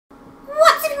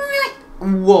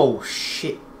Whoa,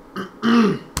 shit.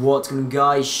 What's going on,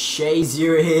 guys?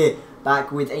 Shazier here,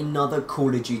 back with another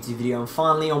Call of Duty video. I'm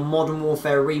finally on Modern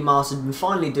Warfare Remastered and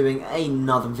finally doing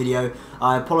another video.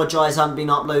 I apologise, I haven't been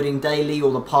uploading daily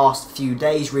or the past few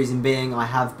days. Reason being, I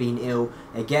have been ill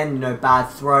again. You know, bad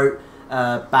throat,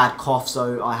 bad cough,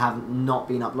 so I have not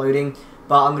been uploading.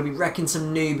 But I'm going to be wrecking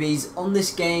some newbies on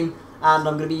this game. And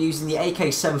I'm going to be using the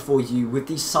AK-74U with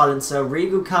the silencer,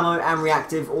 regal camo and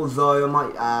reactive, although I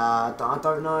might, I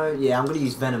don't know. Yeah, I'm going to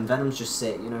use Venom. Venom's just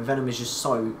sick, you know, Venom is just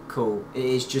so cool. It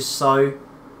is just so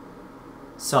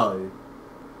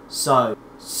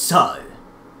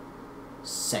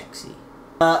sexy.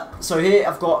 So here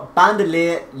I've got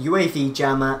Bandolier, UAV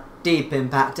Jammer, Deep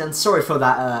Impact, and sorry for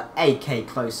that AK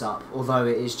close-up, although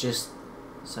it is just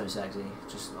so sexy.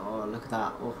 Just, oh, look at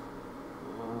that. Oh.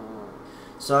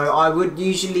 So I would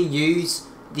usually use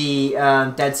the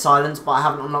Dead Silence, but I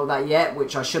haven't unlocked that yet,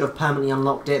 which I should have permanently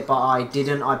unlocked it, but I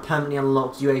didn't. I permanently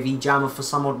unlocked UAV Jammer for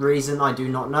some odd reason, I do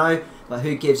not know, but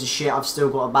who gives a shit. I've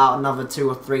still got about another 2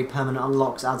 or 3 permanent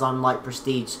unlocks as I'm like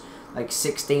Prestige like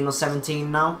 16 or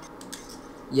 17 now.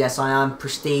 Yes, I am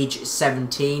Prestige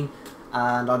 17,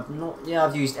 and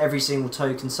I've used every single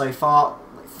token so far.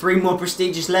 Like 3 more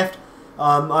Prestiges left.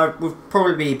 I would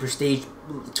probably be Prestige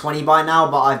 20 by now,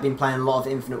 but I've been playing a lot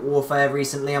of Infinite Warfare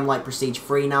recently. I'm like Prestige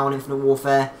 3 now on Infinite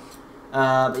Warfare.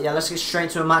 But yeah, let's get straight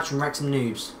into a match and wreck some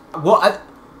noobs. What?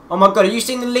 Oh my god, are you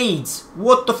seeing the leads?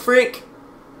 What the frick?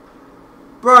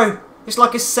 Bro, it's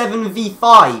like a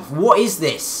 7v5. What is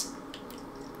this?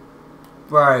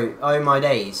 Bro, oh my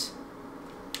days.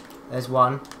 There's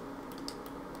one.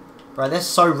 Bro, they're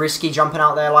so risky jumping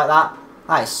out there like that.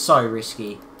 That is so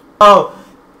risky. Oh!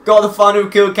 Got the final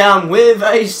kill count with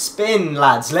a spin,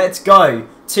 lads. Let's go.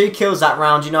 2 kills that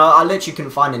round. You know, I literally couldn't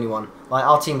find anyone. Like,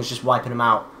 our team was just wiping them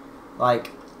out.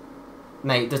 Like,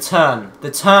 mate, the turn.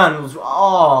 The turn was...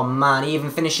 Oh, man. He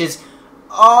even finishes...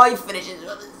 Oh, he finishes...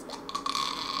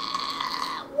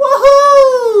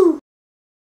 Woohoo!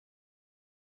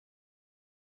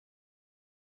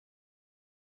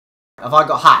 Have I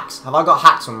got hacks? Have I got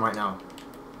hacks on right now?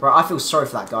 Bro, I feel sorry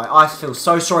for that guy. I feel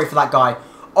so sorry for that guy.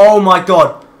 Oh, my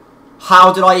God.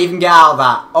 How did I even get out of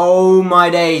that? Oh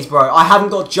my days, bro. I haven't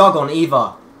got Jug on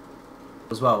either.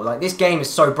 As well. Like, this game is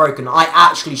so broken. I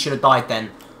actually should have died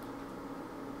then.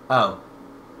 Oh.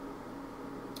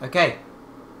 Okay.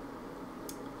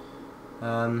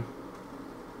 Well.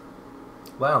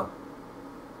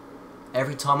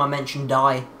 Every time I mention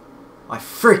die, I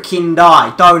freaking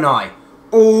die, don't I?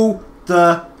 All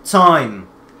the time.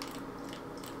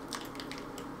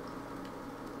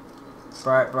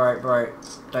 Bro.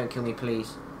 Don't kill me,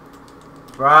 please.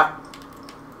 Right.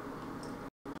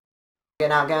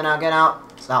 Get out.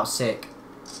 That was sick.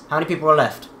 How many people are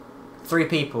left? 3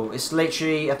 people. It's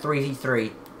literally a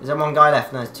 3v3. Is there 1 guy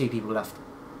left? No, there's 2 people left.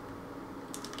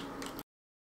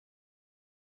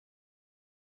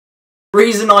 The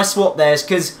reason I swapped there is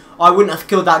because I wouldn't have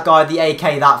killed that guy with the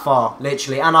AK that far,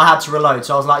 literally. And I had to reload,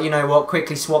 so I was like, you know what,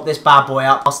 quickly swap this bad boy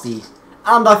out.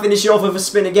 And I finish it off with a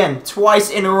spin again. Twice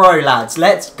in a row, lads.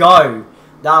 Let's go.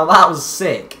 Now, that was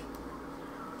sick.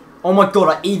 Oh my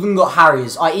god, I even got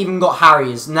Harriers.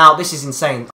 Now, this is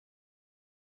insane.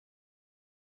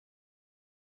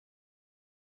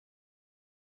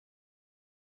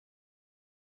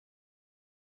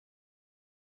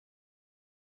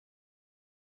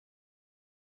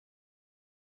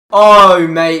 Oh,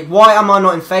 mate. Why am I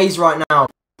not in phase right now?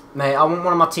 Mate, I want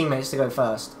one of my teammates to go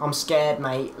first. I'm scared,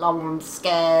 mate. I'm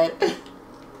scared.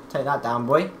 Take that down,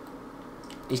 boy.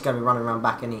 He's going to be running around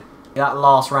back, isn't he? That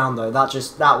last round, though, that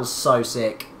was so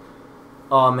sick.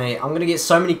 Oh, mate, I'm going to get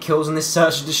so many kills in this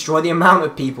search to destroy the amount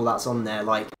of people that's on there.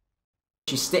 Like,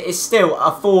 it's still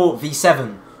a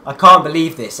 4v7. I can't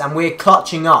believe this, and we're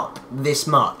clutching up this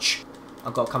much.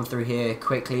 I've got to come through here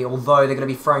quickly, although they're going to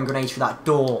be throwing grenades through that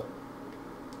door.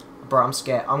 Bro, I'm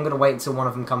scared. I'm going to wait until one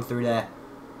of them come through there.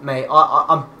 Mate,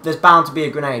 there's bound to be a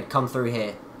grenade come through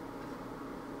here.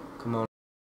 Come on.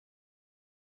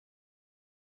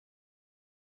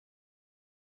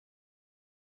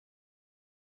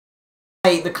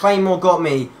 Mate, the Claymore got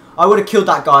me. I would have killed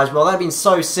that guy as well. That would have been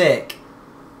so sick.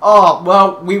 Oh,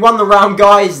 well, we won the round,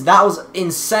 guys. That was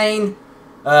insane.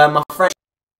 My friend...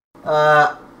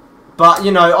 but,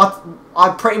 you know, I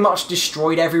pretty much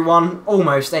destroyed everyone.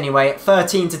 Almost, anyway.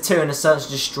 13-2 in a search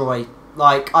and destroy.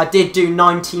 Like, I did do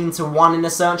 19-1 in a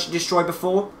search and destroy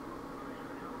before.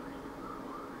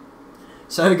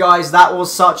 So, guys, that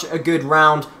was such a good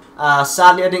round.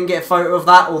 Sadly, I didn't get a photo of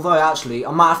that. Although, actually,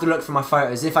 I might have to look for my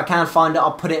photos. If I can find it,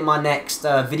 I'll put it in my next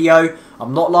video.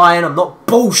 I'm not lying. I'm not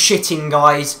bullshitting,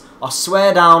 guys. I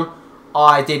swear down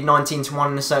I did 19 to 1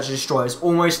 in the Search and Destroy. It was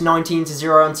almost 19 to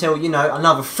 0 until, you know,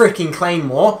 another freaking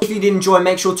claymore. If you did enjoy,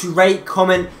 make sure to rate,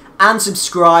 comment, and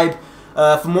subscribe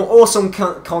for more awesome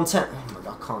content. Oh my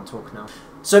god, I can't talk now.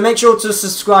 So make sure to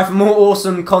subscribe for more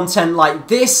awesome content like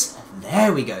this.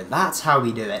 There we go. That's how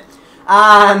we do it.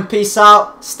 And peace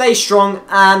out. Stay strong.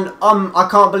 And I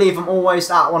can't believe I'm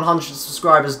almost at 100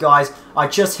 subscribers, guys. I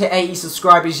just hit 80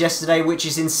 subscribers yesterday, which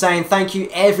is insane. Thank you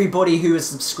everybody who has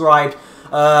subscribed.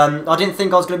 I didn't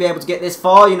think I was going to be able to get this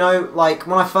far, you know, like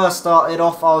when I first started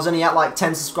off I was only at like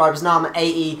 10 subscribers, now I'm at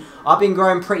 80. I've been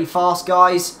growing pretty fast,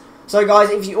 guys. So guys,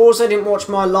 if you also didn't watch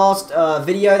my last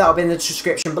video, that'll be in the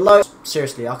description below.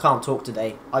 Seriously, I can't talk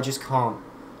today, I just can't,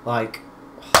 like,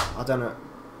 I don't know,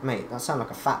 mate, that sounds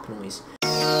like a fat noise.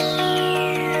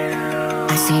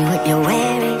 I see what you're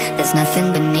wearing, there's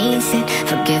nothing beneath it.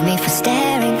 Forgive me for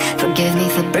staring, forgive me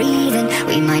for breathing.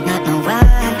 We might not know why,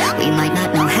 we might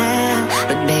not know how,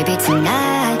 but baby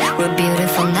tonight we'll be